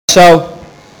So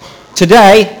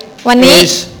today วันนี้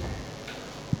is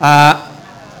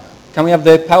can we have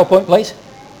the PowerPoint please?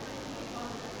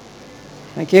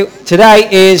 Thank you. Today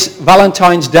is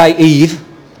Valentine's Day Eve.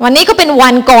 วันนี้ก็เป็นวั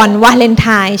นก่อนวาเลนไท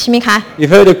น์ใช่ไหมคะ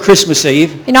You've heard of Christmas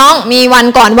Eve. พี่น้องมีวัน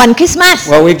ก่อนวันคริสต์มาส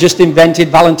Well, we've just invented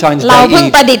Valentine's เรา Day เพิ่ง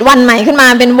Eve. ประดิษฐ์วันใหม่ขึ้นมา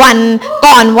เป็นวัน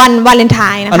ก่อนวันวาเลนไท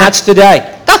น์นะ And คะ that's today.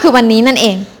 ก็คือวันนี้นั่นเอ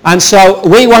ง And so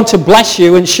we want to bless you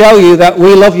and show you that we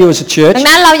love you as a church. ดัง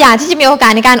นั้นเราอยากที่จะมีโอกา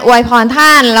สในการอวยพรท่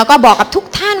านแล้วก็บอกกับทุก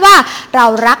ท่านว่าเรา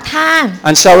รักท่าน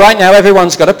And so right now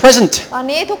everyone's got a present. ตอน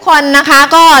นี้ทุกคนนะคะ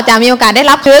ก็จะมีโอกาสได้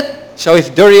รับทึก So if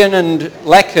Durian and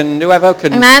Lek and whoever ดั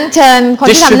can งนั้นเชิญคน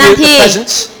ที่ทำหน้า distribute ที่ the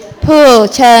presents. ผู้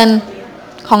เชิญ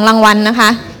ของรางวัลนะคะ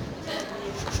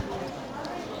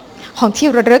ของที่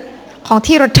ระลึกของ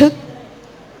ที่ระทึก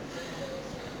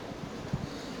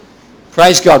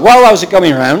Praise God. While I was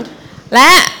going around, และ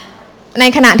ใน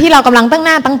ขณะที่เรากำลังตั้งห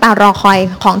น้าตั้งตารอคอย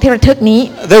ของที่ระทึกนี้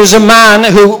there was a man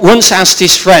who once asked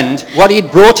his friend what he'd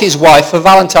brought his wife for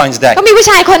Valentine's Day. ก็มีผู้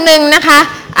ชายคนหนึ่งนะคะ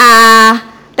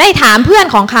ได้ถามเพื่อน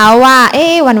ของเขาว่า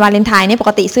วันวาเลนไทน์นี่ป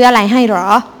กติซื้ออะไรให้หรอ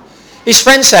His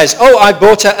friend says, "Oh, I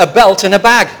bought her a belt and a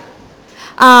bag."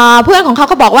 เพื่อนของเขา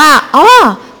ก็บอกว่า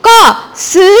ก็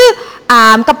ซื้อ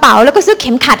กระเป๋าแล้วก็ซื้อเ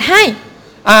ข็มขัดให้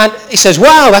And he says,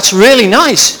 "Wow, that's really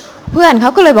nice." เพื่อนเข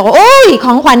าก็เลยบอกว่าโอ้ยข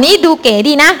องขวัญนี้ดูเก๋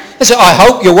ดีนะ He said, "I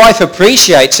hope your wife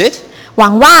appreciates it." หวั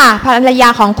งว่าภรรยา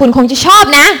ของคุณคงจะชอบ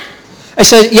นะ He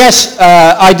says, "Yes,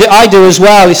 I do as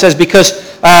well." He says, "Because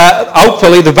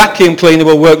hopefully the vacuum cleaner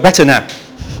will work better now."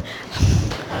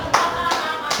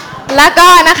 แล้วก็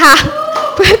นะคะ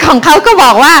เพื่อนของเขาก็บ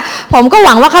อกว่าผมก็ห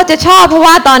วังว่าเขาจะชอบเพราะ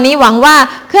ว่าตอนนี้หวังว่า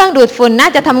เครื่องดูดฝุ่นน่า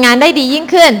จะทำงานได้ดียิ่ง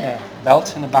ขึ้น Belt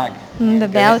and a bag.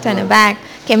 The belt and the bag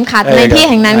เข็มขัด There you ใน go. ที่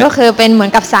แห่งนั้นก็คือเป็นเหมือ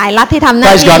นกับสายรัดที่ทำหน้า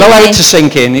Praise ที่ God. Allow it to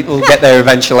sink in. It will get there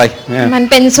eventually. Yeah. มัน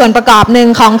เป็นส่วนประกอบหนึ่ง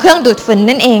ของเครื่องดูดฝุ่น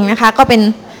นั่นเองนะคะก็เป็น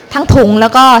ทั้งถุงแล้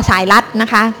วก็สายรัดนะ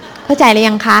คะเข้าใจหรือ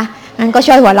ยังคะงั้นก็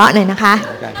ช่วยหัวเราะหน่อยนะคะ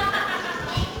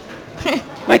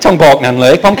ไม่ต้องบอกนั่นเล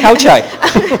ยผมเข้าใจ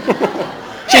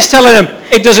She's telling him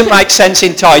it doesn't make sense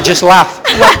in Thai. Just laugh.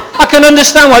 I can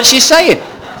understand what she's saying.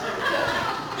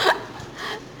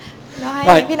 ใ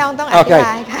ห้พี่น้องต้องอธิบ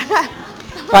ายค่ะ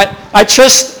Right. I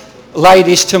trust,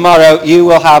 ladies, tomorrow you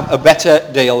will have a better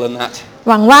deal than that.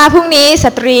 หวังว่าพรุ่งนี้ส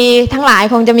ตรีทั้งหลาย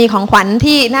คงจะมีของขวัญ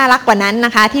ที่น่ารักกว่านั้นน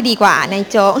ะคะที่ดีกว่าใน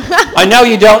โจ๊ก I know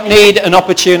you don't need an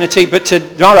opportunity, but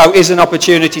tomorrow is an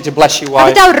opportunity to bless your ข้าพ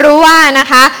wife. เจ้ารู้ว่านะ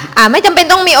คะไม่จำเป็น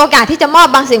ต้องมีโอกาสที่จะมอบ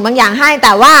บางสิ่งบางอย่างให้แ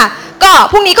ต่ว่าก็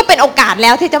พรุ่งนี้ก็เป็นโอกาสแ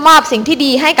ล้วที่จะมอบสิ่งที่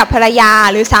ดีให้กับภรรยา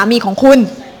หรือสามีของคุณ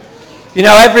You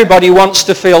know, everybody wants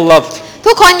to feel loved.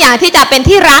 ทุกคนอยากที่จะเป็น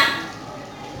ที่รัก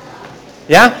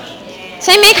Yeah? ใ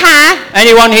ช่ไหมคะ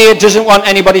Anyone here doesn't want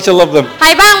anybody to love them? ใคร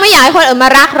บ้างไม่อยากให้คนอื่นมา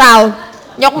รักเรา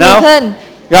ยกมือ No? ขึ้น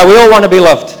Yeah, we all want to be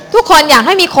loved. ทุกคนอยากใ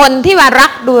ห้มีคนที่มารั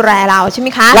กดูแลเราใช่ไหม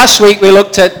คะ Last week we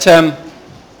looked at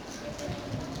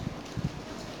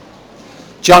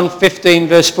John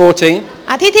 15 verse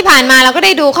 14. อาทิตย์ที่ผ่านมาเราก็ไ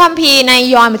ด้ดูข้อคัมภีร์ใน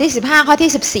ยอห์นบทที่15ข้อ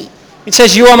ที่14 It says,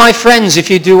 "You are my friends if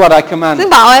you do what I ซึ่ง command."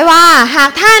 บอกไว้ว่าหา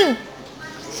กท่าน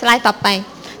สไลด์ต่อไป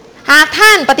หากท่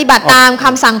านปฏิบัติตามค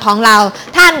ำสั่งของเรา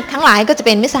ท่านทั้งหลายก็จะเ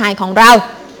ป็นมิตรสหายของเรา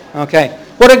Okay.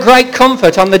 What a great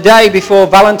comfort on the day before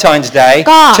Valentine's Day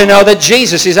to know that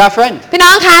Jesus is our friend. พี่น้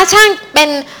องคะช่างเป็น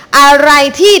อะไร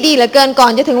ที่ดีเหลือเกินก่อ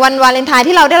นจะถึงวันวาเลนไทน์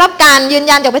ที่เราได้รับการยืน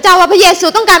ยันจากพระเจ้าว่าพระเยซู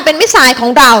ต้องการเป็นมิตรสหายขอ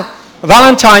งเรา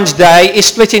Valentine's Day is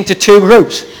split into two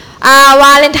groups. ว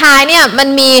าเลนไทน์เนี่ยมัน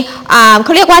มีเข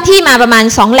าเรียกว่าที่มาประมาณ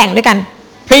2แหล่งด้วยกัน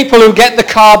People who get the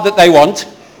card that they want.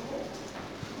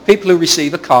 People who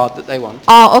receive a card that they want.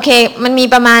 โอเคมันมี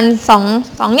ประมาณ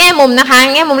2แง่มุมนะคะ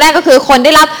แง่มุมแรกก็คือคนไ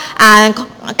ด้รับ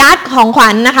การ์ดของขวั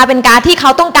ญนะคะเป็นการ์ดที่เขา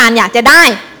ต้องการอยากจะได้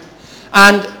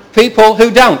And people who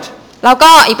don't. แล้ว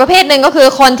ก็อีกประเภทหนึ่งก็คือ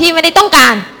คนที่ไม่ได้ต้องกา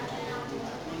ร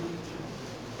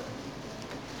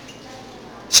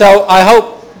So I hope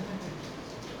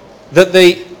that the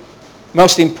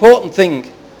most important thing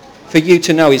for you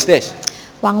to know is this.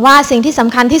 หวังว่าสิ่งที่ส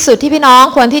ำคัญที่สุดที่พี่น้อง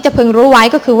ควรที่จะพึงรู้ไว้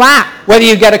ก็คือว่า Whether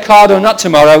you get a card or not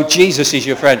tomorrow, Jesus is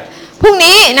your friend. พรุ่ง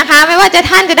นี้นะคะไม่ว่า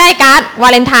ท่านจะได้การ์ดวา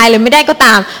เลนไทน์หรือไม่ได้ก็ต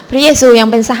ามพระเยซูยัง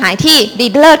เป็นสหายที่ดี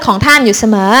เลิศของท่านอยู่เส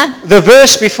มอ The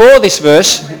verse before this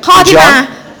verse, ข้อที่มา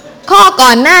John, ข้อก่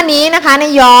อนหน้านี้นะคะใน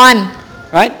ยอห์น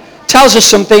right, tells us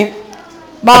something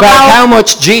บอกเรา about how much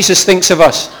Jesus thinks of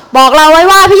us. บอกเราไว้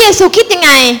ว่าพระเยซูคิดยังไ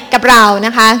งกับเราน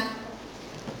ะคะ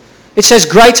It says,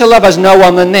 "Greater love has no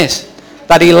one than this,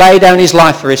 that he laid down his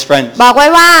life for his friends." บอกไว้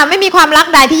ว่าไม่มีความรัก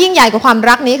ใดที่ยิ่งใหญ่กว่าความ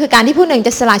รักนี้คือการที่ผู้หนึ่งจ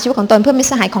ะสละชีวิตของตนเพื่อมิตร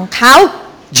สหายของเขา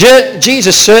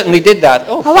Jesus certainly did that.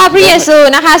 เพราะว่าพระเยซู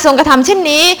นะคะทรงกระทำเช่น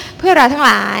นี้เพื่อเราทั้งห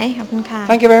ลายขอบคุณค่ะ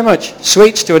Thank you very much.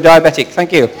 Sweets to a diabetic.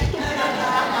 Thank you.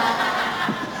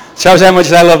 Shows how much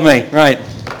they love me. Right.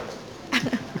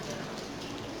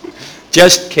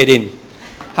 Just kidding.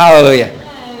 Hallelujah.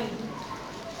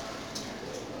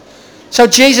 So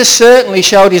Jesus certainly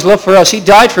showed his love for us. He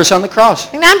died for us on the cross.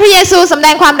 ดังนั้นพระเยซูสำแด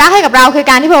งความรักให้กับเราคือ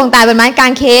การที่พระองค์ตายบนไม้กา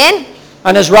งเขน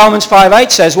And as Romans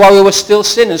 5:8 says, while we were still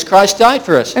sinners, Christ died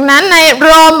for us. ดังนั้นในโ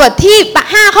รมบทที่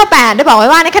5ข้อ8ได้บอกไว้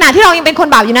ว่าในขณะที่เรายังเป็นคน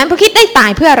บาปอยู่นั้นพระคริสต์ได้ตา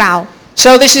ยเพื่อเรา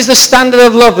So this is the standard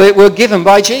of love that we're given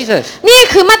by Jesus. นี่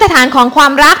คือมาตรฐานของควา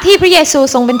มรักที่พระเยซู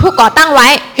ทรงเป็นผู้ก่อตั้งไว้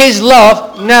His love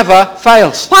never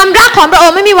fails. ความรักของพระอง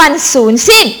ค์ไม่มีวันสูญ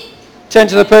สิ้น Turn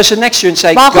to the person next to you and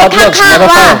say, บอกคน God loves ข้าง never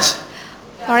ๆว่า fails.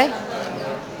 Sorry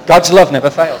God's love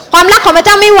never fails. ความรักของพระเ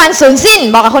จ้าไม่มีวันสูญสิ้น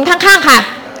บอกกับคนข้างๆค่ะ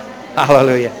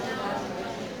Hallelujah.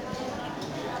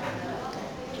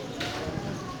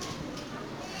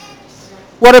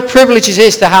 What a privilege it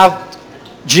is to have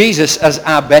Jesus as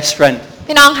our best friend.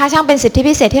 พี่น้องคะช่างเป็นสิทธิ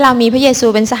พิเศษที่เรามีพระเยซู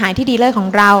เป็นสหายที่ดีเลิศของ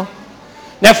เรา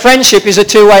Now friendship is a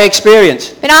two-way experience.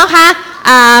 พี่น้องคะ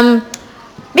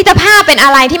มิตรภาพเป็นอะ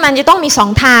ไรที่มันจะต้องมีสอง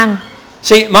ทาง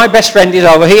See, my best friend is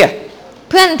over here.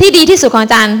 เพื่อนที่ดีที่สุดของอ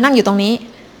าจารย์นั่งอยู่ตรงนี้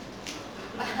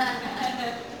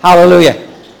Hallelujah.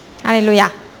 อะไรลูยา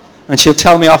And she'll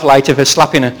tell me off later for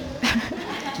slapping her.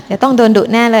 เดี๋ยวต้องโดนดุ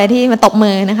แน่เลยที่มาตบ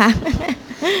มือนะคะ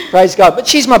Praise God. But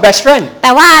she's my best friend. แ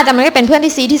ต่ว่าอาจารย์มันก็เป็นเพื่อน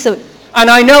ที่ซีที่สุด And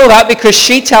I know that because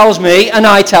she tells me and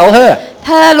I tell her. เ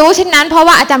ธอรู้เช่นนั้นเพราะ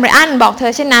ว่าอาจารย์ไบรอันบอกเธ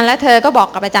อเช่นนั้นและเธอก็บอก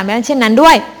กับอาจารย์ไบรอันเช่นนั้นด้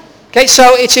วย Okay, so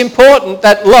it's important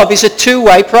that love is a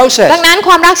two-way ดัง process. นั้นค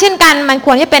วามรักเช่นกันมันค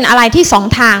วรจะเป็นอะไรที่สอง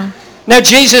ทาง Now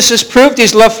Jesus has proved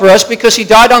his love for us because he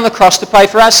died on the cross to pay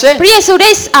for our sin. พระเยซูได้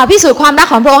พิสูจน์ความรัก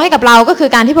ของพระองค์ให้กับเราก็คือ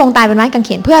การที่พระองค์ตายบนไม้กางเข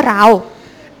นเพื่อเรา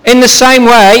In the same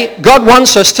way, God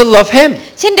wants us to love him.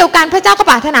 เช่นเดียวกันพระเจ้าก็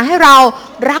ปรารถนาให้เรา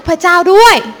รักพระเจ้าด้ว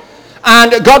ย And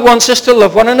God wants us to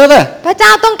love one another. พระเจ้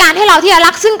าต้องการให้เราที่จะ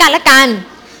รักซึ่งกันและกัน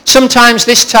Sometimes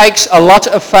this takes a lot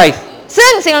of faith. ซึ่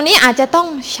งสิ่งเหล่านี้อาจจะต้อง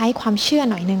ใช้ความเชื่อ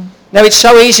หน่อยนึง Now it's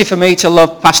so easy for me to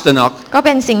love Pastor Knock, ก็เ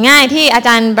ป็นสิ่งง่ายที่อาจ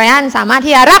ารย์ไบรอันสามารถ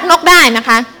ที่จะรักนกได้นะค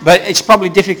ะ but it's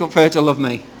probably difficult for her to love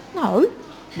me. No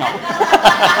No.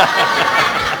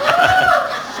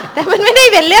 แต่มันไม่ได้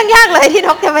เป็นเรื่องยากเลยที่น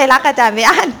กจะไปรักอาจารย์ไบร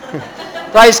อัน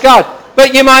Praise God. But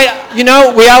you might,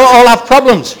 we all have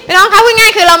problems. พี่น้องคะพูดง่า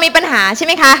ยคือเรามีปัญหาใช่ไ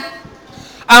หมคะ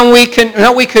And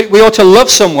we ought to love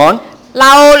someone, เร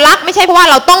ารักไม่ใช่เพราะว่า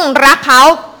เราต้องรักเขา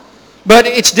but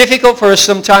it's difficult for us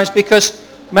sometimes because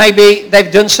maybe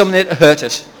they've done something that hurt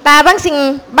us. แต่บางสิ่ง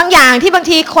บางอย่างที่บาง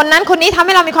ทีคนนั้นคนนี้ทำใ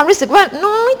ห้เรามีความรู้สึกว่า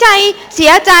น้อยใจเสี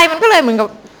ยใจมันก็เลยเหมือนกับ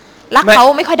รักเขา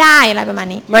ไม่ค่อยได้อะไรประมาณ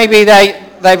นี้ Maybe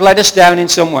they've let us down in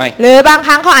some way. หรือบางค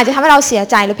รั้งเขาอาจจะทำให้เราเสีย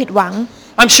ใจหรือผิดหวัง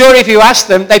I'm sure if you ask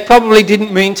them, they probably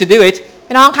didn't mean to do it.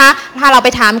 พี่น้องคะถ้าเราไป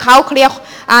ถามเขาเคลียร์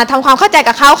ทำความเข้าใจ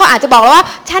กับเขาเขาอาจจะบอกเราว่า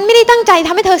ฉันไม่ได้ตั้งใจท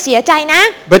ำให้เธอเสียใจนะ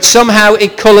But somehow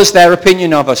it colors their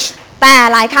opinion of us. แต่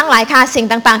หลายครั้งหลายคราสิ่ง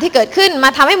ต่างๆที่เกิดขึ้นมา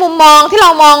ทำให้มุมมองที่เร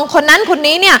ามองคนนั้นคน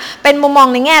นี้เนี่ยเป็นมุมมอง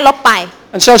ในแง่ลบไป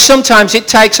And so sometimes it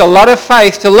takes a lot of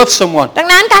faith to love someone. ดัง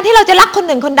นั้นการที่เราจะรักคนห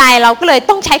นึ่งคนใดเราก็เลย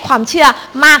ต้องใช้ความเชื่อ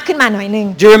มากขึ้นมาหน่อยนึง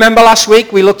Do you remember last week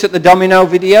we looked at the domino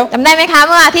video? จำได้ไหมคะเ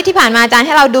มื่ออาทิตย์ที่ผ่านมาอาจารย์ใ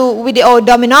ห้เราดูวิดีโอโ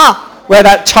ดมิโน Where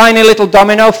that tiny little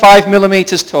domino, 5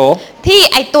 millimeters tall, ที่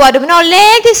ไอตัวโดมิโนเล็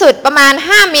กที่สุดประมาณ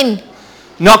5มิล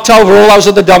knocked over all those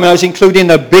other dominoes, including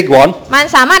the big one. มัน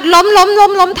สามารถ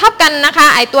ล้มทับกันนะคะ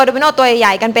ไอตัวโดมิโนตัวให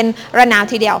ญ่ๆกันเป็นระนาว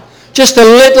ทีเดียว Just a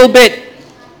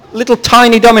little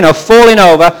tiny domino falling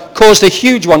over caused a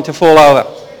huge one to fall over.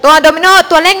 ตัวโดมิโน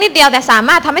ตัวเล็กนิดเดียวแต่สาม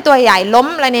ารถทำให้ตัวใหญ่ล้ม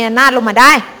ระเนระนาดลงมาไ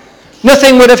ด้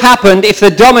Nothing would have happened if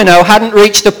the domino hadn't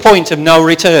reached the point of no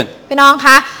return. พี่น้องค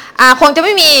ะคงจะไ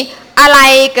ม่มีอะไร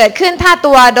เกิดขึ้นถ้า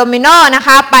ตัวโดมิโนนะค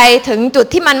ะไปถึงจุด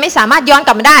ที่มันไม่สามารถย้อนก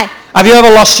ลับมาได้ Have you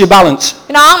ever lost your balance?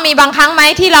 พี่น้องมีบางครั้งไหม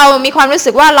ที่เรามีความรู้สึ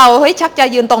กว่าเราชักจะ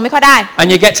ยืนตรงไม่ค่อยได้ And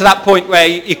you get to that point where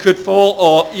you could fall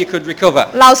or you could recover.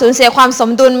 เราสูญเสียความสม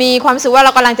ดุลมีความรู้สึกว่าเร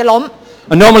ากำลังจะล้ม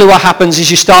And normally what happens is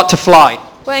you start to fly.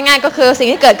 พูดง่ายๆก็คือสิ่ง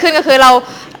ที่เกิดขึ้นก็คือเรา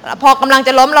พอกำลังจ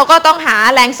ะล้มเราก็ต้องหา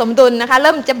แรงสมดุลนะคะเ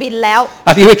ริ่มจะบินแล้ว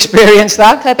Have you experienced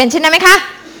that? เคยเป็นเช่นนั้นไหมคะ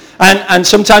And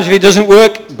sometimes if it doesn't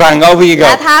work, bang, over you แ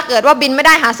ละ go. ถ้าเกิดว่าบินไม่ไ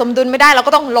ด้หาสมดุลไม่ได้เรา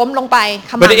ก็ต้องล้มลงไป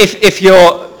ขมั But if your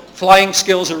flying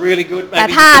skills are really good, แต่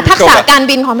maybe ถ้า you ทั can กษะ recover. การ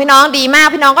บินของพี่น้องดีมาก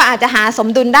พี่น้องก็อาจจะหาสม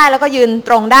ดุลได้แล้วก็ยืนต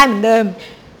รงได้เหมือนเดิม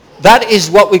That is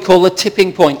what we call the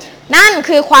tipping point. นั่น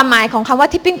คือความหมายของคำว่า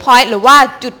tipping point หรือว่า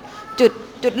จุ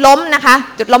ดล้มนะคะ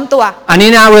จุดล้มตัว And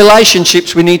in our relationships,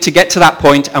 we need to get to that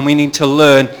point and we need to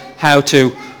learn how to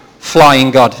fly in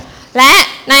God. และ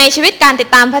ในชีวิตการติด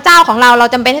ตามพระเจ้าของเรา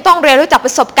จำเป็นที่ต้องเรียนรู้จากป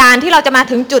ระสบการณ์ที่เราจะมา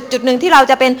ถึงจุดหนึ่งที่เรา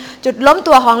จะเป็นจุดล้ม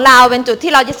ตัวของเราเป็นจุด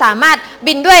ที่เราจะสามารถ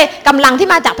บินด้วยกำลังที่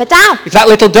มาจากพระเจ้า If that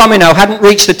little domino hadn't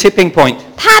reached the tipping point,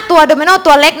 ถ้าตัวโดมิโน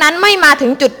ตัวเล็กนั้นไม่มาถึ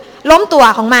งจุด ล้มตัว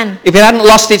ของมัน if it hadn't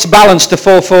lost its balance to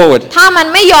fall forward, ถ้ามัน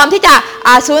ไม่ยอมที่จะ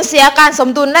สูญเสียการสม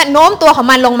ดุลและโน้มตัวของ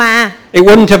มันลงมา it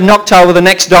wouldn't have knocked over the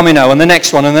next domino and the next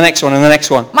one and the next one and the next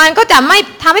one. มันก็จะไม่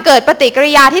ทำให้เกิดปฏิกิ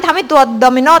ริยาที่ทำให้ตัวโด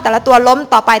มิโนแต่ละตัวล้ม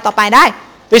ต่อไปได้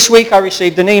This week I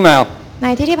received an email, ใน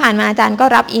ที่ผ่านมาอาจารย์ก็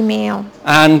รับอีเมล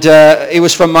and it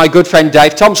was from my good friend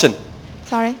Dave Thompson.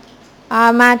 sorry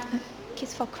มา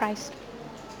Kids for Christ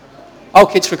Oh,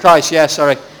 Kids for Christ, yeah,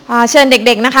 sorry. เชิญเ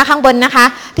ด็กๆนะคะข้างบนนะคะ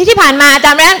ที่ผ่านมาอาจ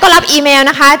ารย์แรนก็รับอีเมล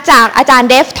นะคะจากอาจารย์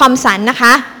เดฟทอมสันนะค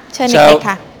ะเชิญเด็กๆ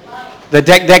ค่ะ The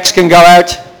decks can go out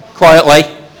quietly.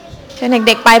 เชิญเ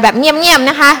ด็กๆไปแบบเงียบๆ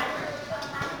นะคะ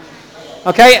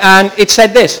Okay, and it said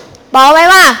this. บอกไว้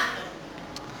ว่า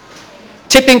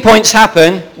Tipping points happen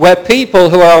where people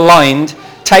who are aligned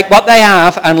take what they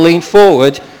have and lean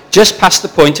forward just past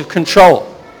the point of control.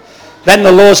 Then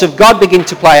the laws of God begin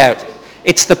to play out.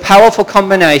 It's the powerful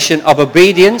combination of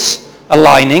obedience,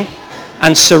 aligning,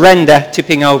 and surrender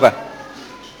tipping over.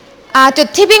 จุด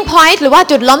tipping point หรือว่า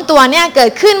จุดล้มตัวเนี่ยเกิ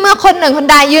ดขึ้นเมื่อคนหนึ่งคน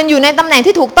ใดยืนอยู่ในตำแหน่ง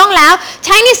ที่ถูกต้องแล้วใ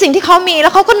ช้ในสิ่งที่เขามีแล้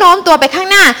วเขาก็โน้มตัวไปข้าง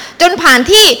หน้าจนผ่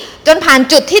าน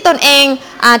จุดที่ตนเอง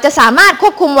จะสามารถคว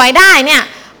บคุมไว้ได้เนี่ย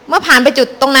เมื่อผ่านไปจุด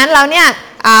ตรงนั้นแล้วเนี่ย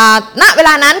ณเวล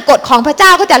านั้นกฎของพระเจ้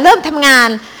าก็จะเริ่มทำงาน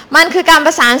มันคือการป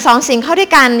ระสานสองสิ่งเข้าด้วย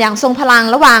กันอย่างทรงพลัง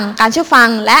ระหว่างการเชื่อฟัง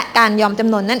และการยอมจ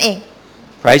ำนนนั่นเอง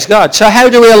Praise God. So how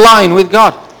do we align with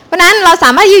God? เพราะนั้นเราส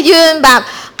ามารถยืนแบบ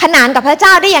ขนานกับพระเจ้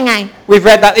าได้ยังไง We've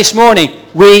read that this morning.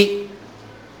 We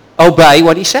obey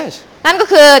what He says. นั่นก็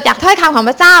คือจากถ้อยคำของ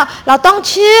พระเจ้าเราต้อง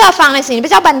เชื่อฟังในสิ่งที่พร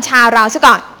ะเจ้าบัญชาเราซะ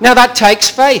ก่อน Now that takes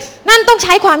faith. นั่นต้องใ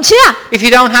ช้ความเชื่อ If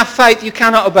you don't have faith, you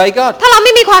cannot obey God. ถ้าเราไ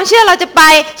ม่มีความเชื่อเราจะไป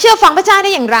เชื่อฟังพระเจ้าไ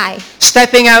ด้อย่างไร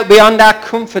Stepping out beyond our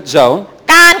comfort zone,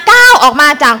 การก้าวออกมา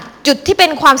จากจุดที่เป็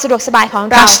นความสะดวกสบายของ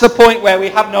เรา past the point where we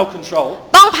have no control,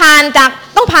 ต้องผ่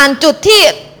านจุดที่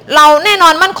เราแน่นอ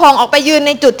นมั่นคงออกไปยืนใ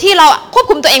นจุดที่เราควบ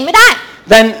คุมตัวเองไม่ได้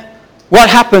then what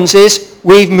happens is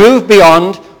we've moved beyond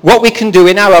what we can do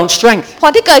in our own strength. ผ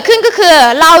ลที่เกิดขึ้นก็คือ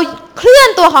เราเคลื่อน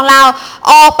ตัวของเรา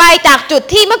ออกไปจากจุด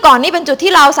ที่เมื่อก่อนนี้เป็นจุด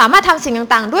ที่เราสามารถทำสิ่ง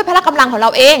ต่างๆด้วยพละกำลังของเร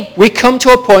าเอง We come to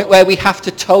a point where we have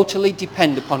to totally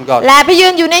depend upon God. และไปยื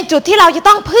นอยู่ในจุดที่เราจะ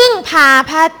ต้องพึ่งพา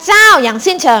พระเจ้าอย่าง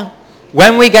สิ้นเชิง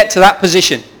When we get to that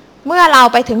position, เมื่อเรา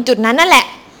ไปถึงจุดนั้นนั่นแหละ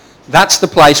that's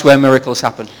the place where miracles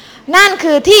happen. นั่น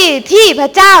คือที่พร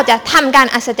ะเจ้าจะทำการ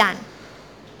อัศจรรย์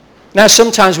Now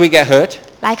sometimes we get hurt.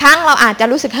 หลายครั้งเราอาจจะ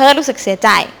รู้สึกเฮิร์ตรู้สึกเสียใจ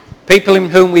People in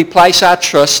whom we place our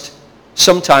trust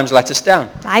sometimes let us down.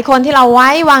 หลายคนที่เราไว้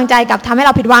วางใจกับทำให้เร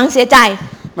าผิดหวังเสียใจ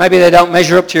Maybe they don't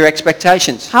measure up to your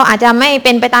expectations. เขาอาจจะไม่เ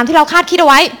ป็นไปตามที่เราคาดคิดเอา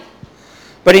ไว้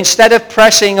But instead of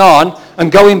pressing on and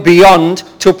going beyond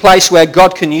to a place where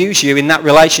God can use you in that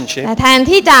relationship, แต่แทน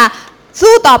ที่จะ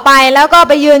สู้ต่อไปแล้วก็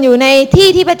ไปยืนอยู่ในที่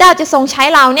ที่พระเจ้าจะทรงใช้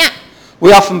เราเนี่ย we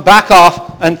often back off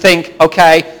and think,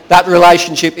 okay, that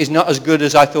relationship is not as good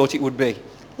as I thought it would be.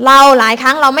 เราหลายค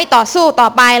รั้งเราไม่ต่อสู้ต่อ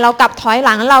ไปเรากลับถอยห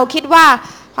ลังเราคิดว่า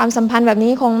ความสัมพันธ์แบบ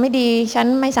นี้คงไม่ดีฉัน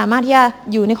ไม่สามารถที่จะ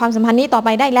อยู่ในความสัมพันธ์นี้ต่อไป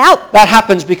ได้แล้ว That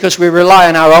happens because we rely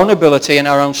on our own ability and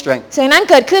our own strength. สิ่งนั้น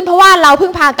เกิดขึ้นเพราะว่าเราพึ่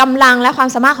งพากำลังและความ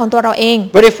สามารถของตัวเราเอง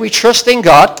But if we trust in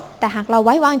God, แต่หากเราไ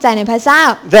ว้วางใจในพระเจ้า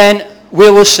then we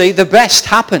will see the best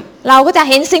happen เราก็จะ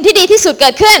เห็นสิ่งที่ดีที่สุดเ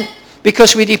กิดขึ้น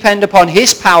because we depend upon His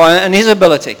power and His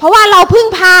ability. เพราะว่าเราพึ่ง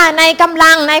พาในกำ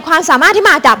ลังในความสามารถที่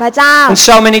มาจากพระเจ้า And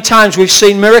so many times we've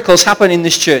seen miracles happen in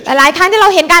this church. หลายครั้งที่เรา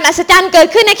เห็นการอัศจรรย์เกิด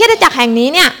ขึ้นในคริสตจักรแห่งนี้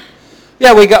เนี่ย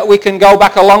Yeah, we can go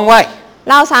back a long way.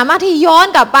 เราสามารถที่ย้อน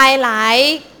กลับไปหลาย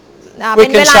เป็ We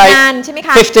นเว can ลานานใช่ไหมค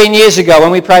ะ say 15 years ago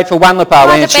when we prayed for Wanlapa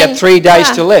when she had 3 days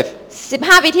to live.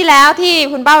 15 ปีที่แล้วที่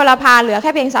คุณป้าวราภาเหลือแ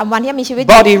ค่เพียง3 วันที่มีชีวิต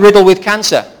Body riddled with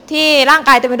cancer. ที่ร่าง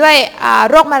กายเต็มไปด้วย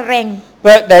โรคมะเร็ง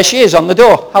But there she is on the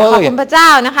door. ขอบคุณ Hallelujah. พระเจ้า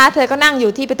นะคะเธอก็นั่งอ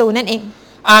ยู่ที่ประตูนั่นเอง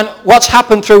And what's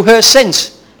happened through her since?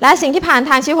 และสิ่งที่ผ่าน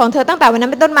ทางชีวิตของเธอตั้งแต่วันนั้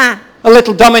นเป็นต้นมา A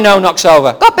little domino knocks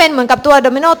over. ก็เป็นเหมือนกับตัวโด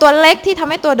มิโนตัวเล็กที่ทำ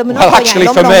ให้ตัวโดมิโน Well, ตัวใหญ่ actually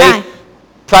ล้ม for ลงได้ me,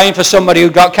 praying for somebody who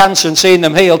got cancer and seeing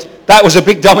them healed, that was a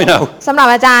big domino. สำหรับ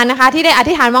อาจารย์นะคะที่ได้อ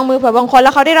ธิษฐานวางมือเผื่อบางคนแล้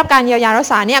วเขาได้รับการเยียวยารัก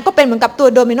ษาเนี่ยก็เป็นเหมือนกับตัว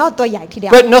โดมิโนตัวใหญ่ทีเดีย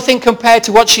ว But nothing compared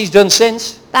to what she's done since.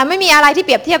 แต่ไม่มีอะไรที่เป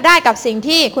รียบเทียบได้กับสิ่ง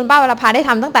ที่คุณป้าวราภาได้ท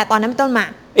ำตั้งแต่ตอนนั้นเป็นต้นมา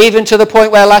Even to the point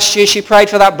where last year she prayed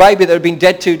for that baby that had been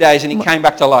dead 2 days and he came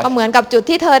back to ก็ life. เหมือนกับจุด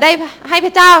ที่เธอได้ให้พ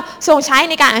ระเจ้าทรงใช้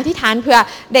ในการอธิษฐานเผื่อ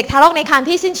เด็กทารกในครรภ์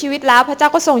ที่สิ้นชีวิตแล้วพระเจ้า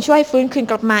ก็ทรงช่วยฟื้นคืน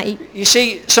กลับมาอีก You see,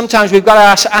 sometimes we've got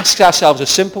to ask ourselves a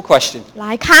simple question. หล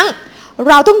ายครั้ง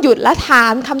เราต้องหยุดและถา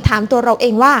มคำถามตัวเราเอ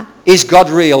งว่า Is God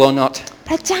real or not?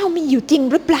 พระเจ้ามีอยู่จริง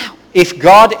หรือเปล่า If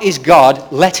God is God,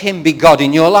 let Him be God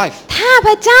in your life. ถ้าพ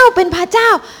ระเจ้าเป็นพระเจ้า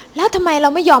แล้วทำไมเรา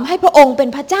ไม่ยอมให้พระองค์เป็น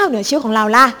พระเจ้าเหนือชีวิตของเรา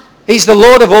ล่ะ He's the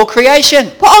Lord of all creation.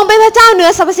 พระองค์เป็นพระเจ้าเหนือ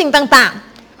สรรพสิ่งต่าง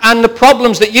And the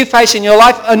problems that you face in your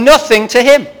life are nothing to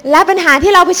him. และปัญหา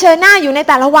ที่เราเผชิญหน้าอยู่ใน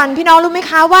แต่ละวันพี่น้องรู้ไหม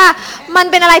คะว่ามัน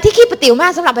เป็นอะไรที่ขี้ประติ๋วมา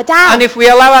กสำหรับพระเจ้า And if we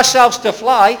allow ourselves to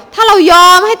fly, ถ้าเรายอ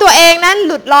มให้ตัวเองนั้นห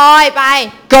ลุดลอยไป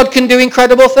God can do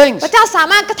incredible พ things. ระเจ้าสา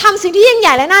มารถกระทำสิ่งที่ยิ่งให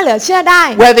ญ่และน่าเหลือเชื่อได้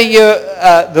Whether you're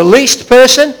the least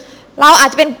person เราอาจ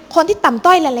จะเป็นคนที่ต่ำ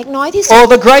ต้อยและเล็กน้อยที่สุด or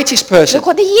the greatest หรือ person. ค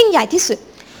นที่ยิ่งใหญ่ที่สุด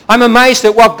I'm amazed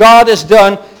at what God has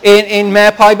done in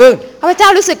Mayor Pai Boon. ข้าพเจ้า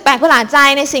รู้สึกแปลกประหลาดใจ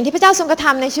ในสิ่งที่พระเจ้าทรงกระท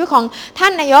ำในชีวิตของท่า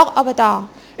นนายกอบต.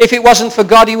 If it wasn't for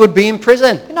God, he would be in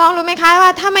prison. พี่น้องรู้ไหมคะว่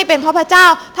าถ้าไม่เป็นเพราะพระเจ้า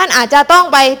ท่านอาจจะต้อง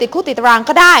ไปติดคุกติดตาราง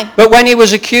ก็ได้ But when he was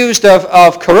accused of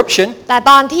corruption, แต่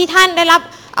ตอนที่ท่านได้รับ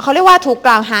เขาเรียกว่าถูกก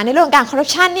ล่าวหาในเรื่องการคอร์รัป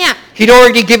ชันเนี่ย he'd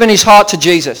already given his heart to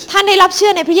Jesus. ท่านได้รับเชื่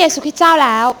อในพระเยซูคริสต์เจ้าแ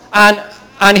ล้ว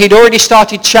And he'd already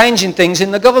started changing things in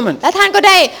the government. และท่านก็ไ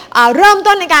ด้เริ่ม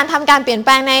ต้นในการทำการเปลี่ยนแป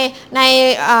ลงใน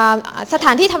สถ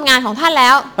านที่ทำงานของท่านแล้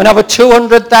ว And over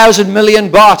 200,000 million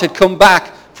baht had come back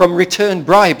from returned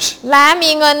bribes. และ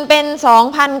มีเงินเป็น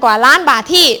 2,000 กว่าล้านบาท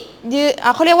ที่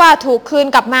เขาเรียกว่าถูกคืน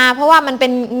กลับมาเพราะว่ามันเป็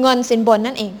นเงินสินบน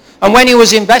นั่นเอง And when he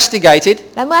was investigated,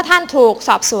 และเมื่อท่านถูกส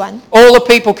อบสวน all the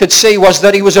people could see was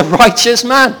that he was a righteous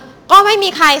man. ก็ไม่มี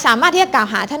ใครสามารถที่จะกล่าว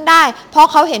หาท่านได้เพราะ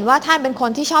เขาเห็นว่าท่านเป็นค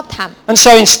นที่ชอบธรรม And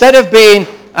so instead of being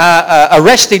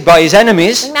arrested by his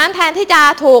enemies, ดังนั้นแทนที่จะ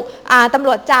ถูกตำร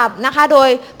วจจับนะคะโดย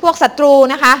พวกศัตรู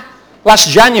นะคะ last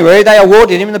January they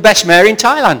awarded him the best mayor in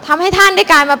Thailand. ทำให้ท่านได้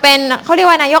กลายมาเป็นเขาเรียก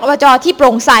ว่านายกอบจที่โป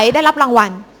ร่งใสได้รับรางวั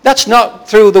ล That's not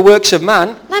through the works of man,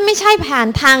 นั่นไม่ใช่ผ่าน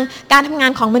ทางการทำงา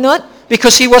นของมนุษย์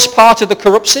because he was part of the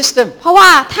corrupt system. เพราะว่า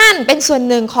ท่านเป็นส่วน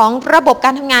หนึ่งของระบบก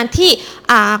ารทำงานที่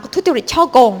ทุจริตช่อ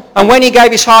โกง And when he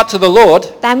gave his heart to the Lord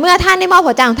แต่เมื่อท่านได้มอบ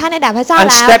หัวใจของท่านในแด่พระเจ้า and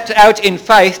แล้ว stepped out in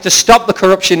faith to stop the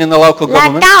corruption in the local และ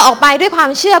government, ก้าวออกไปด้วยควา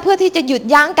มเชื่อเพื่อที่จะหยุด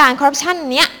ยั้งการคอร์รัปชัน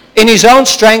เนี้ย in his own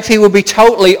strength he would be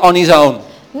totally on his own.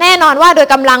 แน่นอนว่าโดย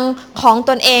กำลังของ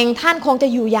ตนเองท่านคงจะ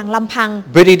อยู่อย่างลำพัง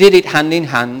But he did it hand in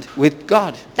hand with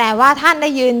God. แต่ว่าท่านได้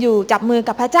ยืนอยู่จับมือ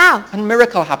กับพระเจ้า And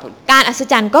miracle happened. การอัศ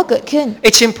จรรย์ก็เกิดขึ้น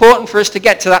It's important for us to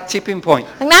get to that tipping point.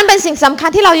 ดังนั้นเป็นสิ่งสำคัญ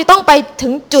ที่เราจะต้องไปถึ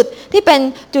งจุดที่เป็น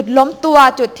จุดล้มตัว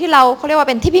จุดที่เขาเรียกว่า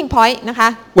เป็น tipping point นะคะ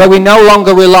Where we no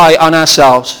longer rely on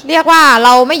ourselves. เรียกว่าเร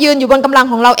าไม่ยืนอยู่บนกำลัง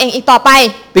ของเราเองอีกต่อไป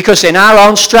Because in our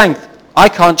own strength, I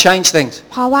can't change things.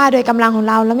 เพราะว่าโดยกำลังของ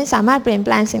เราไม่สามารถเปลี่ยนแป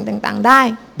ลงสิ่งต่างๆได้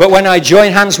But when I join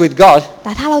hands with God, แ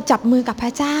ต่ถ้าเราจับมือกับพร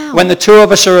ะเจ้า when the two of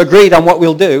us are agreed on what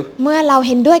we'll do, เมื่อเราเ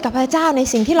ห็นด้วยกับพระเจ้าใน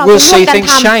สิ่งที่เรา We'll จะร่วมกัน see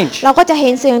things change. ทำเราก็จะเห็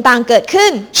นสิ่งต่างๆเกิดขึ้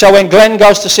น so when Glenn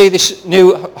goes to see this new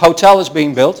hotel that's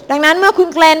being built, ดังนั้นเมื่อคุณ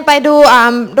เกลนไปดู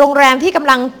โรงแรมที่กำ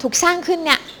ลังถูกสร้างขึ้นเ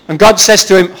นี่ย and God says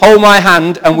to him, hold my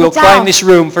hand and we'll พระเจ้า claim this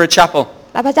room for a chapel.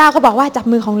 แล้วพระเจ้าก็บอกว่าจับ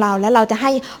มือของเราแล้วเราจะใ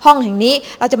ห้ห้องแห่งนี้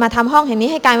เราจะมาทำห้องแห่งนี้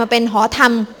ให้กลายมาเป็นหอธรร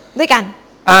มด้วยกัน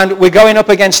And we're going up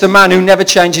against a man who never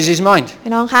changes his mind.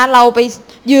 พี่น้องคะเราไป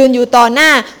ยืนอยู่ต่อหน้า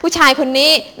ผู้ชายคน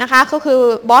นี้นะคะก็คือ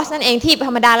บอสนั่นเองที่ธ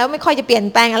รรมดาแล้วไม่ค่อยจะเปลี่ยน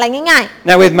แปลงอะไรง่าย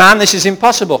Now with man this is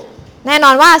impossible. ๆแน่น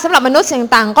อนว่าสำหรับมนุษย์สิ่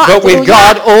งต่างๆก็อาจ But จะ with ดูยา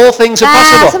ก God all things are แต่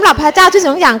possible. สำหรับพระเจ้าทุกสิ่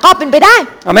งทุกอย่างก็เป็นไปได้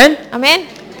Amen? อาเมน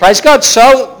Praise God. So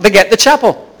they get the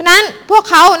chapel. เพราะนั้นพวก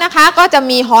เขานะคะก็จะ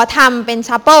มีหอธรรมเป็นช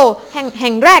าเปิลแ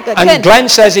ห่งแรกเกิดขึ้น And Glenn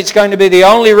says it's going to be the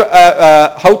only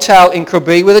hotel in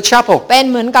Krabi with a chapel. เป็น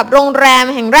เหมือนกับโรงแรม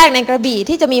แห่งแรกในกระบี่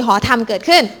ที่จะมีหอธรรมเกิด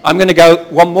ขึ้น I'm going to go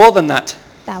one more than that.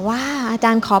 แต่ว่าอาจ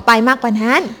ารย์ขอไปมากกว่า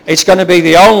นั้น It's going to be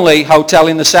the only hotel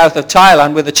in the south of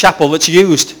Thailand with a chapel that's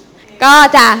used. ก็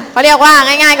จะเขาเรียกว่า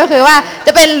ง่ายๆก็คือว่าจ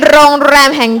ะเป็นโรงแรม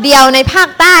แห่งเดียวในภาค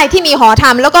ใต้ที่มีหอธร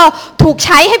รมแล้วก็ถูกใ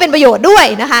ช้ให้เป็นประโยชน์ด้วย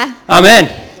นะคะ Amen.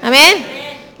 อาเมน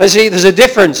There's a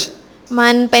difference. มั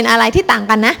นเป็นอะไรที่ต่าง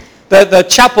กันนะ The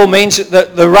chapel means that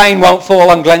the rain won't fall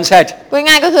on Glenn's head. พูด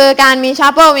ง่ายๆก็คือการมีชา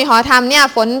เปิลมีหอธรรมเนี่ย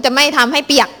ฝนจะไม่ทำให้เ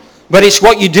ปียก But it's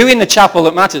what you do in the chapel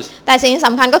that matters. แต่สิ่งที่ส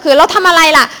ำคัญก็คือเราทำอะไร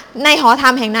ล่ะในหอธรร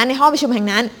มแห่งนั้นในห้องประชุมแห่ง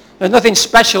นั้น There's nothing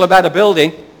special about a building.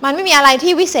 มันไม่มีอะไร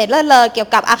ที่วิเศษเลิศเลอเกี่ยว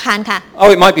กับอาคารค่ะ Oh,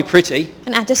 it might be pretty,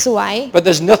 มันอาจจะสวย but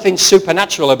there's nothing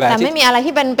supernatural แต่ about ไม่ it. มีอะไร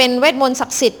ที่เป็นเวทมนต์ศั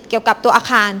กดิ์สิทธิ์เกี่ยวกับตัวอา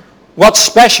คาร What's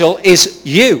special is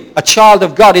you, a child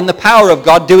of God in the power of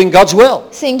God doing God's will.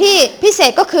 สิ่งที่พิเศ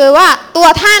ษก็คือว่าตัว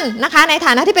ท่านนะคะในฐ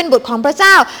านะที่เป็นบุตรของพระเจ้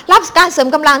ารับการเสริม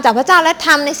กำลังจากพระเจ้าและท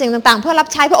ำในสิ่งต่างๆเพื่อรับ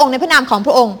ใช้พระองค์ในพระนามของพ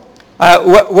ระองค์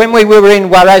When we were in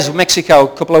Juarez, Mexico,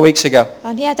 a couple of weeks ago, ต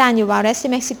อนที่อาจารย์อยู่วาเรส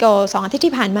ที่เม็กซิโก2 อาทิตย์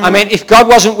ที่ผ่านมา I mean, if God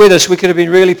wasn't with us, we could have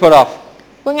been really put off.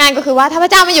 พูดง่ายก็คือว่าถ้าพร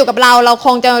ะเจ้าไม่อยู่กับเราเราค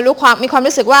งจะมีความ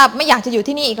รู้สึกว่าไม่อยากจะอยู่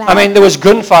ที่นี่อีกแล้ว I mean, there was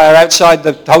gunfire outside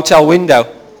the hotel window.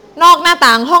 นอกหน้า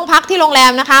ต่างห้องพักที่โรงแร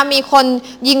มนะคะมีคน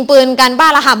ยิงปืนกันบ้า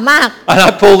ระห่ำมาก And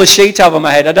I pulled the sheet over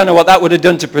my head. I don't know what that would have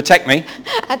done to protect me.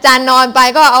 อาจารย์นอนไป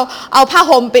ก็เอาผ้า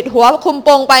ห่มปิดหัวคลุมโป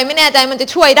งไปไม่แน่ใจมันจะ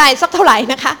ช่วยได้สักเท่าไหร่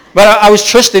นะคะ But I was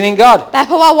trusting in God. แต่เ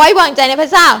พราะว่าไว้วางใจในพร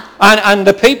ะเจ้า And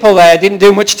the people there didn't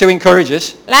do much to encourage us.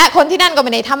 และคนที่นั่นก็ไ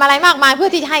ม่ได้ทำอะไรมากมายเพื่อ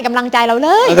ที่จะให้กำลังใจเราเล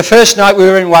ย The first night we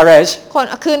were in Juarez,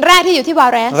 คืนแรกที่อยู่ที่วา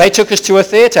เรส they took us to a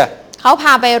theatre. เขาพ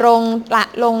าไปโร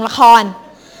งละคร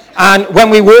And when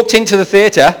we walked into the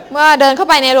theatre, เมื่อเดินเข้า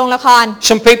ไปในโรงละคร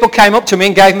some people came up to me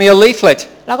and gave me a leaflet.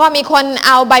 แล้วก็มีคนเ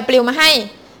อาใบปลิวมาให้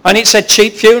And it said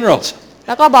cheap funerals. แ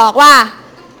ล้วก็บอกว่า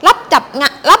รับ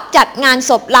จัดงาน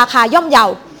ศพราคาย่อมเยา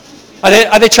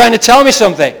Are they trying to tell me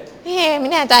something? ไม่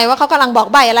แน่ใจว่าเขากำลังบอก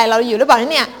ใบอะไรเราอยู่หรือเปล่า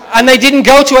เนี่ย And they didn't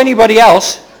go to anybody else.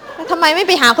 ทำไมไม่ไ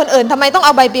ปหาคนอื่นทำไมต้องเอ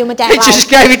าใบปลิวมาแจก They เรา just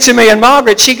gave it to me and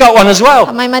Margaret. She got one as well.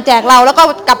 ทำไมมาแจกเราแล้วก็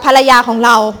กับภรรยาของเร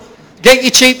า Get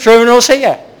your cheap funerals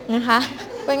here. นะคะ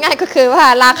ง่ายๆก็คือว่า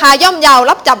ราคาย่อมเยา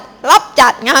รับจั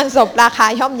ดงานศพราคา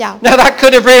ย่อมเยา Now that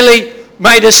could have really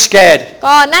made us scared.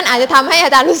 ก็นั่นอาจจะทำให้อ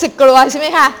าจารย์รู้สึกกลัวใช่ไหม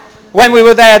คะ When we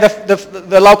were there,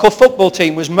 the local football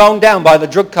team was mown down by the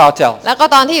drug cartel. แล้วก็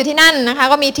ตอนที่อยู่ที่นั่นนะคะ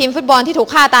ก็มีทีมฟุตบอลที่ถูก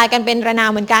ฆ่าตายกันเป็นระนาว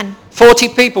เหมือนกัน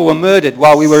 40 people were murdered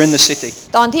while we were in the city.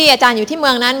 ตอนที่อาจารย์อยู่ที่เมื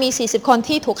องนั้นมี40คน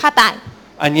ที่ถูกฆ่าตาย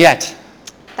And yet,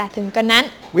 แต่ถึงกันนั้น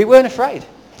we weren't afraid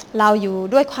เราอยู่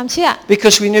ด้วยความเชื่อ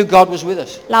because we knew God was with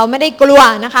us. เราไม่ได้กลัว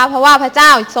นะคะเพราะว่าพระเจ้า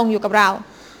ทรงอยู่กับเรา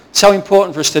It's so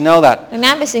important for us to know that ดัง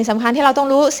นั้นเป็นสิ่งสำคัญที่เราต้อง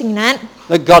รู้สิ่งนั้น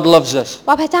God loves us.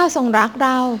 ว่าพระเจ้าทรงรักเร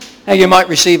า Now you might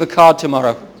receive a card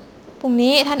tomorrow, พรุ่ง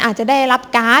นี้ท่านอาจจะได้รับ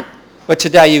การ์ด but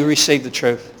today you receive the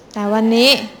truth. แต่วันนี้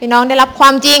พี่น้องได้รับควา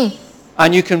มจริง And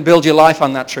you can build your life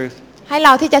on that truth. ให้เร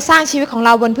าที่จะสร้างชีวิตของเร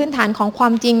าบนพื้นฐานของควา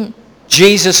มจริง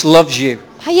Jesus loves you.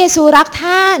 พระเยซูรัก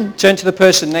ท่าน Turn to the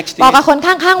person next to บอกกับ you. คน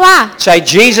ข้างๆว่า Say,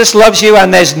 Jesus loves you and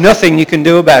there's nothing you can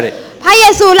do about it. พระเย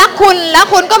ซูรักคุณและ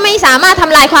คุณก็ไม่สามารถท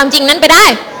ำลายความจริงนั้นไปได้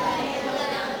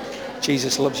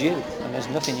Jesus loves you and there's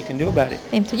nothing you can do about it.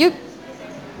 Same to you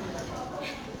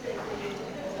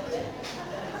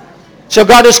So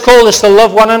God has called us to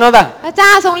love one another. พระเจ้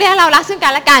าทรงเรียกเรารักซึ่งกั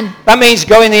นและกัน That means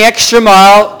going the extra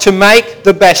mile to make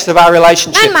the best of our นั่น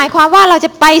relationship. หมายความว่าเราจะ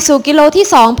ไปสู่กิโลที่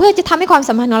2เพื่อจะทำให้ความ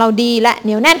สัมพันธ์ของเราดีและเห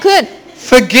นียวแน่นขึ้น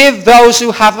Forgive those who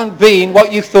haven't been what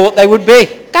you thought they would be.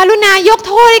 กรุณายกโ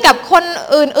ทษให้กับคน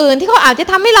อื่นๆที่เขาอาจจะ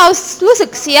ทำให้เรารู้สึก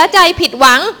เสียใจผิดห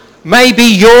วัง Maybe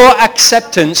your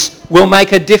acceptance will make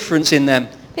a difference in them.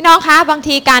 พี่น้องคะบาง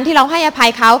ทีการที่เราให้อภัย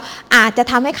เขาอาจจะ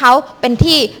ทำให้เขาเป็น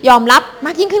ที่ยอมรับม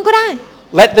ากยิ่งขึ้นก็ได้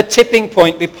Let the tipping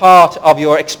point be part of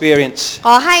your experience. ข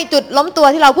อให้จุดล้มตัว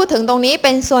ที่เราพูดถึงตรงนี้เ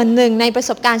ป็นส่วนหนึ่งในประ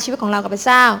สบการณ์ชีวิตของเรากับพระ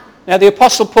เจ้า Now the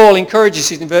Apostle Paul encourages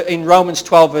us in Romans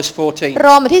 12 verse 14. โร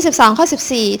มบทที่12ข้อ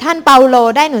14ท่านเปาโล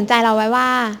ได้หนุนใจเราไว้ว่า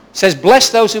It says, bless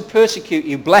those who persecute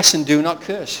you, bless and do not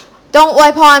curse. จงอว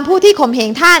ยพรผู้ที่ข่มเห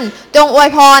งท่านจงอวย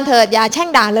พรเถิดอย่าแช่ง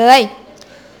ด่าเลย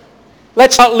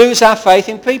Let's not lose our faith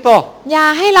in people. อย่า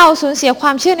ให้เราสูญเสียคว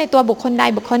ามเชื่อในตัวบุคคลใด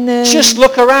บุคคลหนึ่ง Just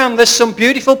look around, there's some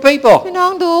beautiful people. พี่น้อ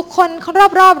งดูคน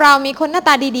รอบๆเรามีคนหน้าต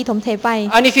าดีๆถมเทไป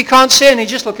And if you can't see any,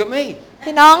 just look at me.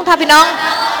 พี่น้อง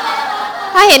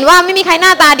ถ้าเห็นว่าไม่มีใครหน้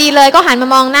าตาดีเลยก็หันมา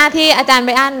มองหน้าที่อาจารย์ไบ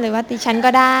อันหรือว่าดิฉันก็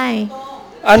ได้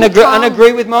And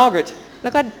agree with Margaret. แล้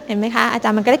วก็เห็นไหมคะอาจา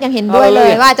รย์มันก็ยังเห็นด้วยเล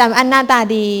ย Hallelujah. ว่าอาจารย์ไบอันหน้าตา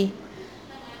ดี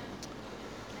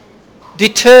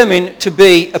Determine to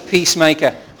be a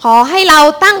peacemaker. ขอให้เรา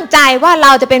ตั้งใจว่าเร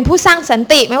าจะเป็นผู้สร้างสัน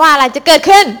ติไม่ว่าอะไรจะเกิด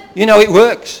ขึ้น You know, it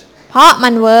works. เพราะมั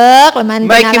นเวิร์กหรือมัน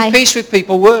เป็นอะไร Making peace with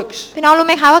people works. พี่น้องรู้ไ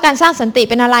หมคะว่าการสร้างสันติ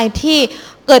เป็นอะไรที่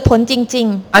เกิดผลจริง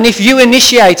And if you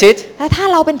initiate it, ๆและถ้า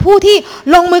เราเป็นผู้ที่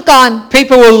ลงมือก่อน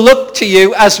people will look to you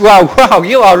as well. Wow,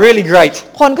 you are really great.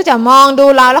 คนก็จะมองดู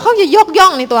เราแล้วเขาจะยกย่อ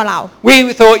งในตัวเรา We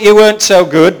thought you weren't so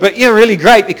good, but you're really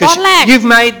great because Correct. you've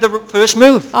made the first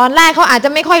move. ตอนแรกเขาอาจจะ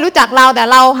ไม่ค่อยรู้จักเราแต่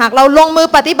หากเราลงมือ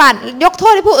ปฏิบัติ ยกโท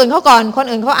ษให้ผู้อื่นเขาก่อนคน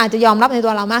อื่นเขาอาจจะยอมรับในตั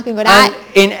วเรามากขึ้นก็ได้ And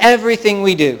in everything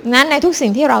we do, นั้นในทุกสิ่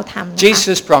งที่เราทำนะคะ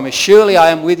Jesus promised, surely I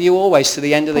am with you always to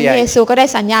the end of พ the ระเย age. ซูก็ได้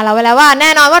สัญญาเราไว้แล้วว่าแน่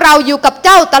นอนว่าเราอยู่กับเ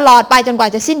จ้าตลอดไปจนกว่า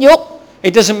จะสิ้นยุค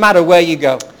It doesn't matter where you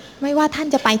go. ไม่ว่าท่าน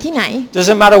จะไปที่ไหน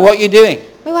Doesn't matter what you're doing.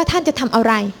 ไม่ว่าท่านจะทำอะไ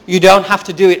ร You don't have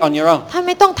to do it on your own. ท่านไ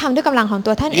ม่ต้องทำด้วยกำลังของ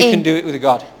ตัวท่านเอ You ง can do it with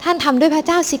God. ท่านทำด้วยพระเ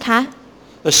จ้าสิคะ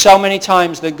There's so many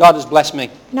times that God has blessed me.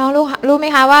 น้องรู้ไหม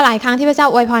คะว่าหลายครั้งที่พระเจ้า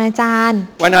อวยพรอาจารย์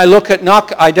When I look at Knock,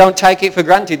 I don't take it for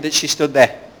granted that she stood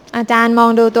there. อาจารย์มอง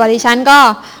ดูตัวดิฉันก็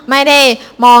ไม่ได้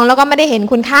มองแล้วก็ไม่ได้เห็น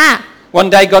คุณค่า One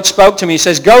day God spoke to me. He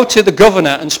says, go to the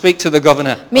governor and speak to the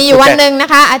governor. มีอยู่วันหนึ่งนะ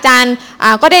คะอาจารย์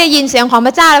ก็ได้ยินเสียงของพ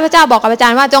ระเจ้าแล้วพระเจ้าบอกกับอาจา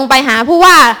รย์ว่าจงไปหาผู้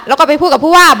ว่าแล้วก็ไปพูดกับ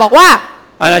ผู้ว่าบอกว่า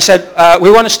And I said, we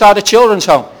want to start a children's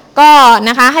home. ก็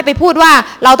นะคะให้ไปพูดว่า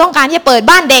เราต้องการที่จะเปิด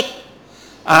บ้านเด็ก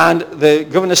And the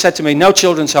governor said to me, no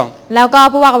children's home. แล้วก็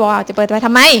ผู้ว่าก็บอกว่าจะเปิดไว้ท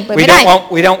ำไมเปิด We ไม่ได้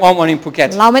don't want one in Phuket.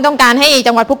 เราไม่ต้องการให้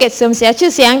จังหวัดภูเก็ตเสื่อมเสียชื่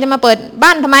อเสียงจะมาเปิดบ้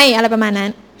านทำไมอะไรประมาณนั้น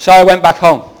So I went back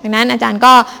home. ดังนั้นอาจารย์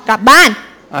ก็กลับบ้าน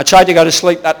I tried to go to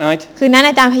sleep that night, คืนนั้น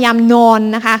อาจารย์พยายามนอน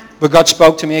นะคะ but God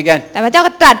spoke to me again. แต่พระเจ้า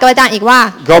ก็ตรัสกับอาจารย์อีกว่า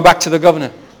Go back to the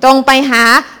governor. ตรงไปหา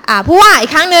ผู้ว่าอี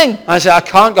กครั้งหนึ่ง I said, I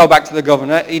can't go back to the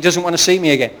governor. He doesn't want to see me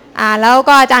again. แล้ว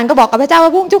ก็อาจารย์ก็บอกกับพระเจ้าว่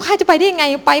าพระองค์เจ้าข้าจะไปได้ยังไง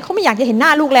ไปเขาไม่อยากจะเห็นหน้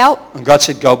าลูกแล้ว And God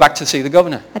said, go back to see the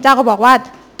governor. พระเจ้าก็บอกว่า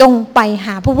ตรงไปห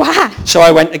าผู้ว่า So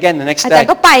I went again the next อาจาร day. ย์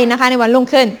ก็ไปนะคะในวันรุ่ง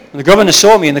ขึ้น And the governor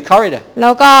saw me in the corridor. แล้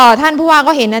วก็ท่านผู้ว่า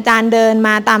ก็เห็นอาจารย์เดินม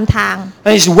าตามทาง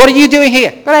And he said, what are you doing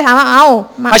here? ก็เลยถามว่า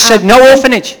มา I said, no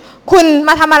orphanage. คุณม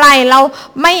าทำอะไรเรา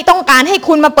ไม่ต้องการให้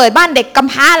คุณมาเปิดบ้านเด็กก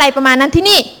ำพร้าอะไรประมาณนั้นที่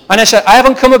นี่ And I said, I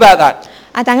haven't come about that.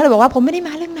 อาจารย์ก็เลยบอกว่าผมไม่ได้ม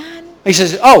าเรื่องนั้น He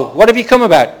says, oh, what have you come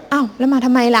about? แล้วมาท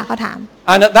ำไมล่ะเขาถาม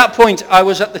And at that point, I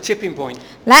was at the tipping point.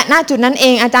 และณจุดนั้นเอ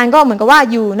งอาจารย์ก็เหมือนกับว่า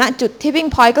อยู่ณจุด tipping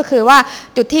point ก็คือว่า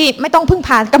จุดที่ไม่ต้องพึ่งพ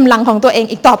ากำลังของตัวเอง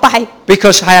อีกต่อไป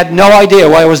Because I had no idea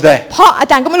why I was there. เพราะอา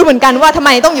จารย์ก็ไม่รู้เหมือนกันว่าทำไม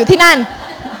ต้องอยู่ที่นั่น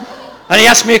And he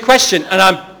asked me a question, and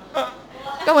I'm...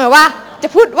 ก็เหมือนว่าจะ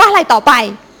พูดว่าอะไรต่อไป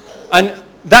And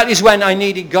that is when I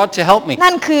needed God to help me.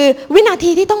 นั่นคือวินา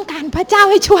ทีที่ต้องการพระเจ้า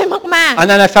ให้ช่วยมาก And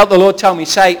then I felt the Lord tell me,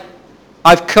 say,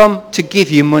 I've come to give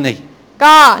you money. ๆ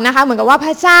ก็นะคะเหมือนกับว่าพ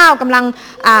ระเจ้ากำลัง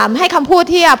ให้คำพูด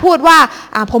ที่พูดว่า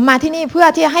ผมมาที่นี่เพื่อ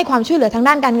ที่จะให้ความช่วยเหลือทาง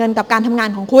ด้านการเงินกับการทำงาน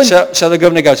ของคุณ So the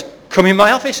governor goes, come in my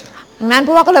office. ดังนั้น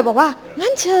ผู้ว่าก็เลยบอกว่างั้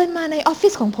นเชิญมาในออฟฟิ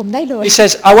ศของผมได้เลย He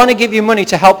says, I want to give you money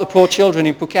to help the poor children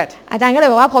in Phuket. อาจารย์ก็เลย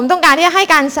บอกว่าผมต้องการที่จะให้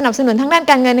การสนับสนุนทางด้าน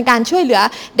การเงินในการช่วยเหลือ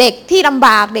เด็กที่ลำบ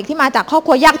ากเด็กที่มาจากครอบค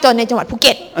รัวยากจนในจังหวัดภูเ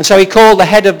ก็ต And so he called the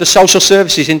head of the social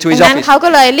services into ดั his งนั้น office. เขาก็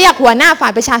เลยเรียกหัวหน้าฝ่า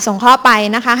ยประชาสงเคราะห์ไป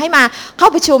นะคะให้มาเข้า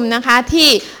ประชุมนะคะที่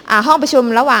ห้องประชุม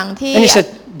ระหว่างที่ And he said,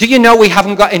 do you know we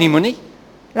haven't got any money?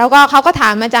 แล้วก็เขาก็ถา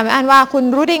มอาจารย์ไปอ่านว่าคุณ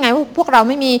รู้ได้ไงว่าพวกเรา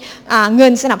ไม่มีเงิ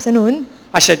นสนับสนุน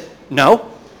I said, no.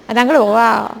 อาจารย์ก็เลยบอกว่า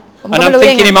ผม And ก็ไม่ I'm รู้ได้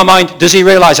thinking ไง in my mind, does he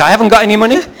realize I haven't got any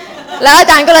money? แล้วอา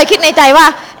จารย์ก็เลยคิดในใจว่า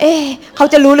เขา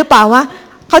จะรู้หรือเปล่า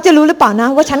นะ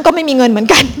ว่าฉันก็ไม่มีเงินเหมือน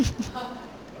กัน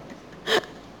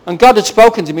And God had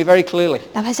spoken to me very clearly.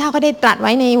 แต่พระเจ้าก็ได้ตรัสไ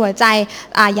ว้ในหัวใจ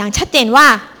อย่างชัดเจนว่า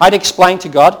I'd explained to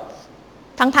God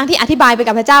ทั้งที่อธิบายไป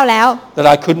กับพระเจ้าแล้ว that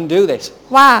I couldn't do this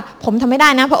ว่าผมทำไม่ได้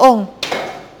นะพระองค์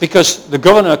because the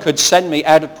governor could send me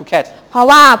out of Phuket. เพราะ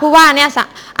ว่าผู้ว่าเนี่ย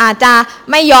อาจจะ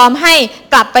ไม่ยอมให้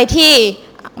กลับไปที่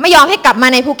ไม่ยอมให้กลับมา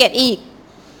ในภูเก็ตอีก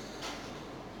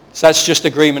So that's just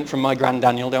agreement from my grand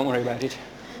Daniel, don't worry about it.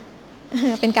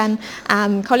 เป็นการ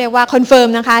เขาเรียกว่าคอนเฟิร์ม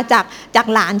นะคะจาก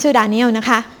หลานชื่อดานิเอลนะ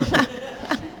คะ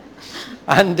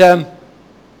And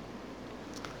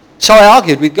so I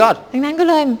argued with God. ดังนั้นก็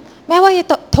เลยแม้ว่าจะ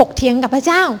ถกเถียงกับพระเ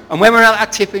จ้า And when we're at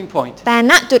that tipping point, แต่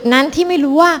ณจุดนั้นที่ไม่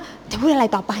รู้ว่าจะพูดอะไร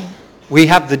ต่อไป we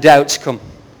have the doubts come.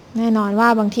 แน่นอนว่า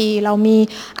บางทีเรามี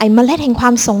เมล็ดแห่งควา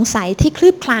มสงสัยที่คลื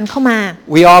บคลานเข้ามา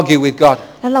We argue with God.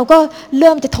 แล้วเราก็เ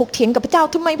ริ่มจะถกเถียงกับพระเจ้า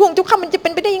ทำไมพระองค์เจ้าข้ามันจะเป็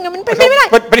นไปได้ยังไงมันเป็นไปไม่ได้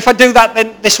But if I do that, then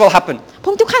this will happen. พระ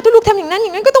องค์เจ้าข้าถ้าลูกทำอย่าง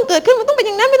นั้นก็ต้องเกิดขึ้นมันต้องเป็นอ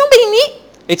ย่างนั้นไม่ต้องเป็นอย่างนี้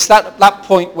It's that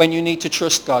point when you need to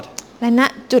trust God. และณ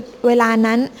จุดเวลา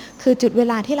นั้นคือจุดเว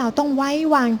ลาที่เราต้องไว้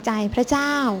วางใจพระเจ้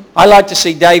า I like to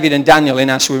see David and Daniel in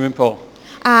our swimming pool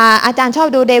อาจารย์ชอบ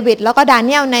ดูเดวิดแล้วก็ดาเ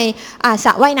นียลในสร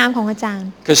ะว่ายน้ำของอาจารย์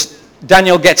because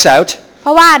Daniel gets out เพร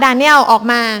าะว่าดาเนียลออก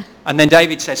มา and then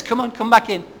David says, come on, come back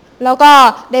in. แล้วก็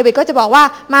เดวิดก็จะบอกว่า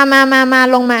มา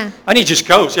ลงมา And he just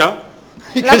goes, yeah?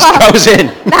 He แล้ว just ก็ goes in.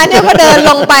 ดาเนียลก็เดิน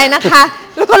ลงไปนะคะ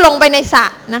แล้วก็ลงไปในสระ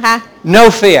นะคะ No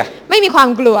fear. ไม่มีความ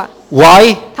กลัว Why?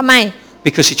 ทำไม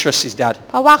Because he trusts his dad.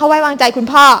 เพราะว่าเขาไว้วางใจคุณ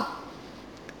พ่อ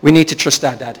We need to trust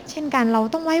our dad. เช่นกันเรา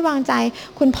ต้องไว้วางใจ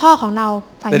คุณพ่อของเรา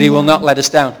ฝ่าย That he will not let us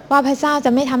down. ว่าพระเจ้าจ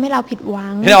ะไม่ทำให้เราผิดหวั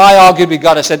ง You know, I argued with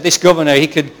God. I said, this governor, he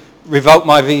could revoke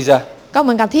my visa. ก็เห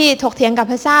มือนกับที่ถกเถียงกับ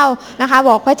พระเจ้านะคะบ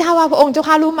อกพระเจ้าว่าพระองค์เจ้า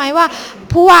ข้ารู้ไหมว่า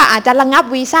ผู้ว่าอาจจะระงับ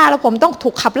วีซ่าแล้วผมต้องถู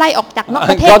กขับไล่ออกจากนอก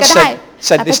ประเทศก็ได้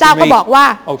said แต่พ this ระเจ้า to ก็ me. บอกว่า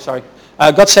Oh, sorry.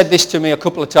 God said this to me a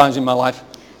couple of times in my life.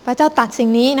 พระเจ้าตรัสสิ่ง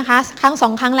นี้นะคะครั้ง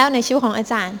2 ครั้งแล้วในชีวิตของอา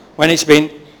จารย์ When it's been,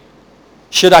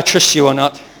 should I trust you or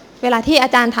not? เวลาที่อา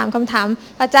จารย์ถามคำถาม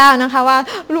พระเจ้านะคะว่า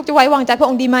ลูกจะไว้วางใจพระ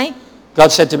องค์ดีไหม God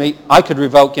said to me, I could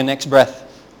revoke your next breath.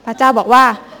 พระเจ้าบอกว่า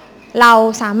เรา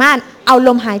สามารถเอาล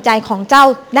มหายใจของเจ้า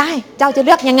ได้เจ้าจะเ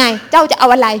ลือกยังไงเจ้าจะเอา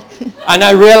อะไร And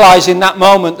I realized in that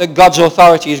moment that God's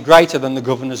authority is greater than the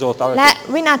governor's authority. และ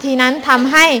วินาทีนั้นท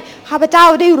ำให้ข้าพเจ้า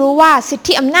ได้รู้ว่าสิท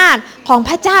ธิอำนาจของพ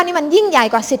ระเจ้านี่มันยิ่งใหญ่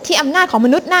กว่าสิทธิอำนาจของม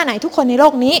นุษย์หน้าไหนทุกคนในโล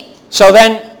กนี้ So then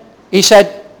he said,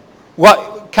 what,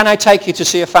 can I take you to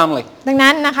see a family? ดัง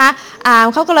นั้นนะคะ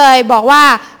เขาก็เลยบอกว่า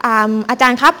อาจา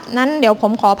รย์ครับนั้นเดี๋ยวผ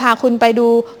มขอพาคุณไปดู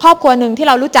ครอบครัวหนึ่งที่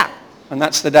เรารู้จัก And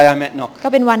that's the day I met Nock. ก็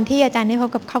เป็นวันที่อาจารย์ได้พบ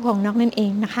กับครอบครัวของน็อกนั่นเอ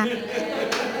งนะคะ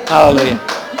Hallelujah.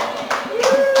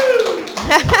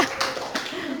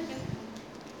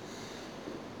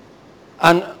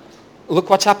 And look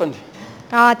what's happened.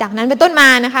 ก็จากนั้นเป็นต้นมา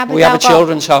นะคะพระ We เจ้า have a ก็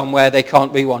children's home where they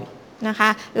can't be one. นะคะ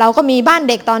เราก็มีบ้าน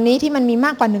เด็กตอนนี้ที่มันมีม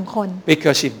ากกว่า1คน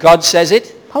Because if God says it,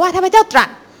 เพราะว่าถ้าพระเจ้าตรัส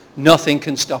nothing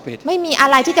can stop it. ไม่มีอะ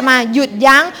ไรที่จะมาหยุด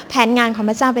ยั้งแผนงานของ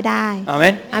พระเจ้าไปได้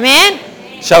Amen. อาเมน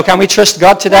So can we trust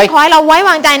God และ today? ขอให้เราไว้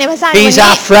วางใจในพระเจ้าในวัน He's นี้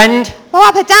our friend. เพราะว่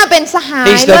าพระเจ้าเป็นสหาย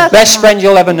He's เลิ the ศ best friend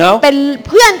you'll ever know. เป็น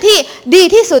เพื่อนที่ดี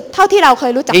ที่สุดเท่าที่เราเค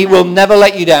ยรู้จัก He มา will never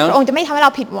let you พระ down. องค์จะไม่ทำให้เร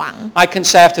าผิดหวัง I can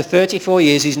say after 34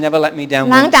 years, He's never let me down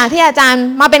หลัง once. จากที่อาจารย์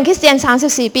มาเป็นคริสเตียน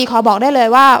34ปีขอบอกได้เลย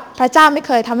ว่าพระเจ้าไม่เ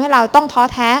คยทำให้เราต้องท้อ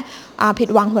แท้ผิด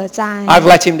หวังหัวใจ I've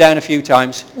let Him down a few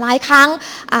times. หลายครั้ง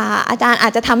อาจารย์อา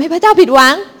จจะทำให้พระเจ้าผิดหวั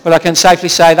ง But I can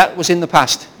safely say that was in the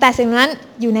past. แต่สิ่งนั้น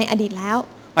อยู่ในอดีตแล้ว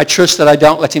I trust that I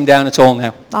don't let Him down at all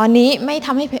now. ตอนนี้ไม่ท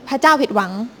ำให้พระเจ้าผิดหวั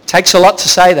ง Takes a lot to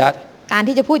say that. การ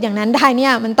ที่จะพูดอย่างนั้นได้เนี่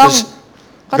ยมันต้อง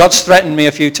Because God's threatened me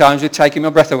a few times with taking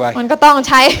my breath away. มันก็ต้อง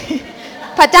ใช้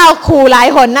พระเจ้าขู่หลาย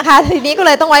หนนะคะทีนี้ก็เ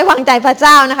ลยต้องไว้วางใจพระเ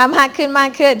จ้านะคะมากขึ้น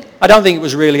I don't think it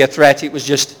was really a threat. It was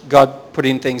just God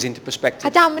putting things into พ perspective.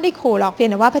 ระเจ้าไม่ได้ขู่หรอกเพียง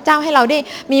แต่ว่าพระเจ้าให้เราได้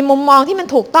มีมุมมองที่มัน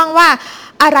ถูกต้องว่า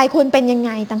อะไรควรเป็นยังไ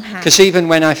งต่างหาก Because even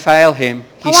when I fail Him,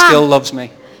 He Wow. still loves me.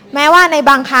 แม้ว่าใน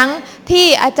บางครั้งที่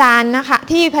อาจารย์นะคะ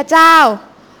ที่พระเจ้า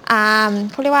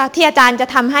เขาเรียกว่าที่อาจารย์จะ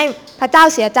ทำให้พระเจ้า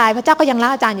เสียใจพระเจ้าก็ยังรั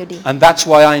กอาจารย์อยู่ดี And that's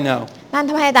why I know. นั่น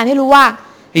ทำให้อาจารย์ได้รู้ว่า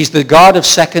He's the God of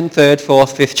second, third,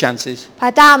 fourth, fifth chances. พร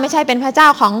ะเจ้าไม่ใช่เป็นพระเจ้า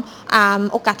ของ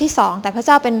โอกาสที่2แต่พระเ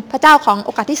จ้าเป็นพระเจ้าของโ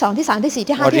อกาสที่2ที่3ที่4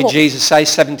ที่ What 5ที่ did Jesus say?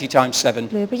 70 times 7.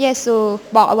 6หรือพระเยซู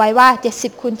บอกเอาไว้ว่า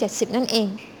70คูณ70นั่นเอง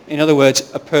In other words,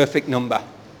 a perfect number.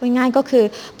 ง่ายๆก็คือ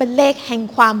เป็นเลขแห่ง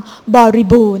ความบริ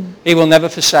บูรณ์ He will never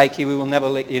forsake you. He will never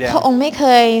let you พระ down. องค์ไม่เค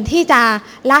ยที่จะ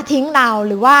ละทิ้งเรา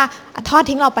หรือว่าทอด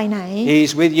ทิ้งเราไปไหน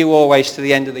He's with you always to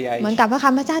the end of the เหมือน age. กับพระค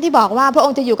ำพระเจ้าที่บอกว่าพระอ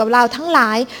งค์จะอยู่กับเราทั้งหลา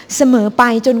ยเสมอไป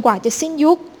จนกว่าจะสิ้น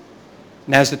ยุค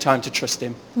Now's the time to trust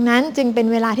Him. นั้นจึงเป็น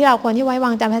เวลาที่เราควรที่ไว้ว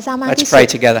างใจพระเจ้ามาก Let's ที่สุด pray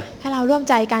together. ให้เราร่วม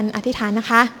ใจกันอธิษฐานนะ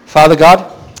คะ Father God,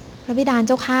 พระบิดาเ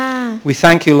จ้าข้า we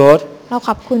thank you, Lord, เราข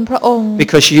อบคุณพระองค์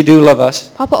because you do love us.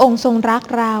 เพราะพระองค์ทรงรัก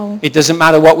เรา It doesn't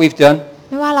matter what we've done.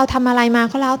 ไม่ว่าเราทำอะไรมา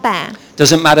ก็แล้วแต่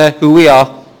Doesn't matter who we are.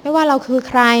 ไม่ว่าเราคือ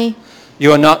ใคร You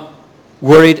are not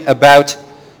worried about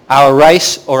our race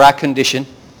or our condition.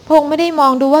 พระองค์ไม่ได้มอ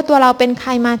งดูว่าตัวเราเป็นใคร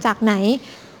มาจากไหน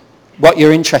What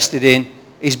you're interested in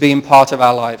is being part of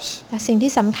our lives. แต่สิ่ง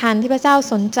ที่สำคัญที่พระเจ้า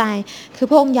สนใจ คือ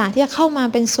พระองค์อยากที่จะเข้ามา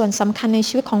เป็นส่วนสำคัญใน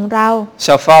ชีวิตของเรา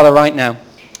So Father, right now,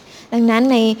 ดังนั้น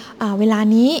ในเวลา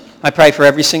นี้ I pray for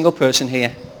every single person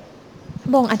here. พ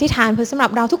ระองค์อธิษฐานเพื่อสำหรั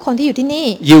บเราทุกคนที่อยู่ที่นี่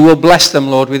You will bless them,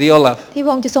 Lord, with your love. ที่พร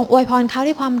ะองค์จะทรงอวยพรเขา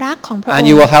ด้วยความรักของพระอง And ค์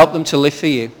you will help them to live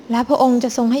for you. และพระองค์จะ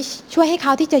ทรงให้ช่วยให้เข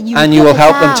าที่จะอยู่ And เพื่ you อ will พระ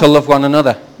help them เจ้า to love one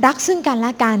another. รักซึ่งกันแล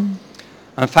ะกัน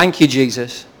And thank you,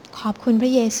 Jesus, ขอบคุณพร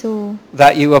ะเยซู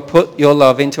that you have put your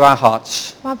love into our hearts.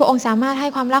 ว่าพระองค์สามารถให้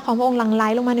ความรักของพระองค์หลั่งไหล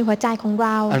ลงมาในหัวใจของเร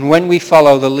า And when we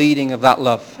follow the leading of that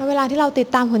love, และเวลาที่เราติด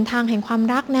ตามหนทางแห่งความ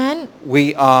รักนั้น we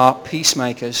are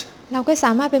peacemakers เราก็ส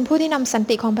ามารถเป็นผู้ที่นำสัน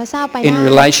ติของพระเจ้าไป in ได้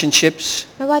relationships,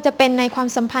 ไม่ว่าจะเป็นในความ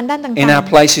สัมพันธ์ด้านต่าง in our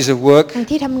places of ๆ work, ใน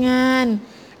ที่ทำงาน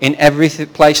in every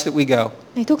place that we go.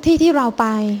 ในทุกที่ที่เราไป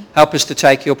Help us to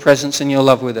take your presence and your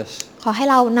love with us. ขอให้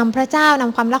เรานำพระเจ้าน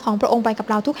ำความรักของพระองค์ไปกับ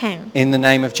เราทุกแห่ง In the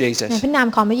name of ใน Jesus. พระนาม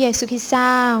ของพระเยซูคริสต์เจ้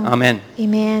า Amen. อา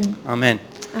เมน Amen.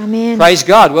 อาเมน Praise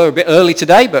God. We're a bit early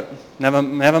today, but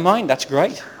never mind. That's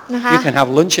great. นะคะ You can have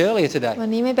lunch earlier today. วัน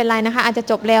นี้ไม่เป็นไรนะคะอาจจะ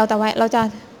จบเร็วแต่ว่าเราจะ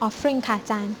offering ค่ะอา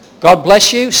จารย์ God bless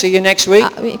you. See you next week.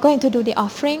 we're going to do the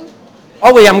offering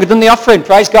Oh, we haven't done the offering.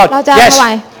 Praise God. เราจะ Yes. ถว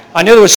าย I knew there was